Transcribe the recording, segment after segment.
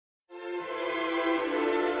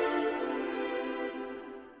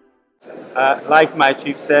Like my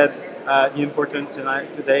chief said, the important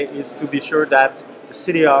today is to be sure that the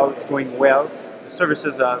city hall is going well, the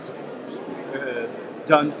services are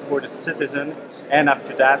done for the citizen, and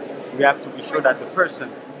after that, we have to be sure that the person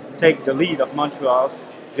take the lead of Montreal,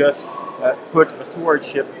 just put a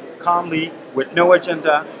stewardship calmly, with no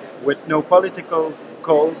agenda, with no political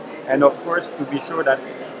call, and of course to be sure that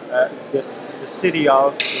the city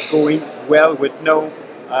hall is going well with no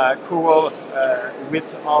cruel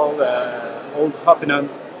with all old opinion,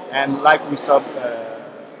 and like we saw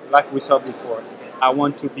before. I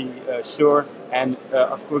want to be sure and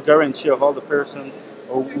of course guarantee of all the person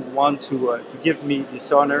who want to give me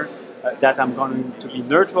this honor that I'm going to be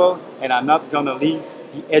neutral and I'm not going to lead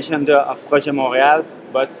the agenda of Projet Montreal,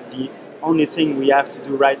 but the only thing we have to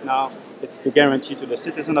do right now is to guarantee to the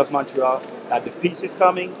citizen of Montreal that the peace is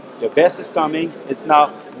coming, the best is coming. It's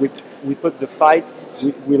now we put the fight,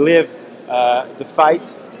 we live the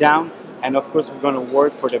fight down, and of course we're going to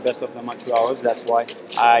work for the best of the Montrealers. That's why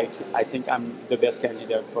I think I'm the best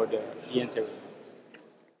candidate for the interim.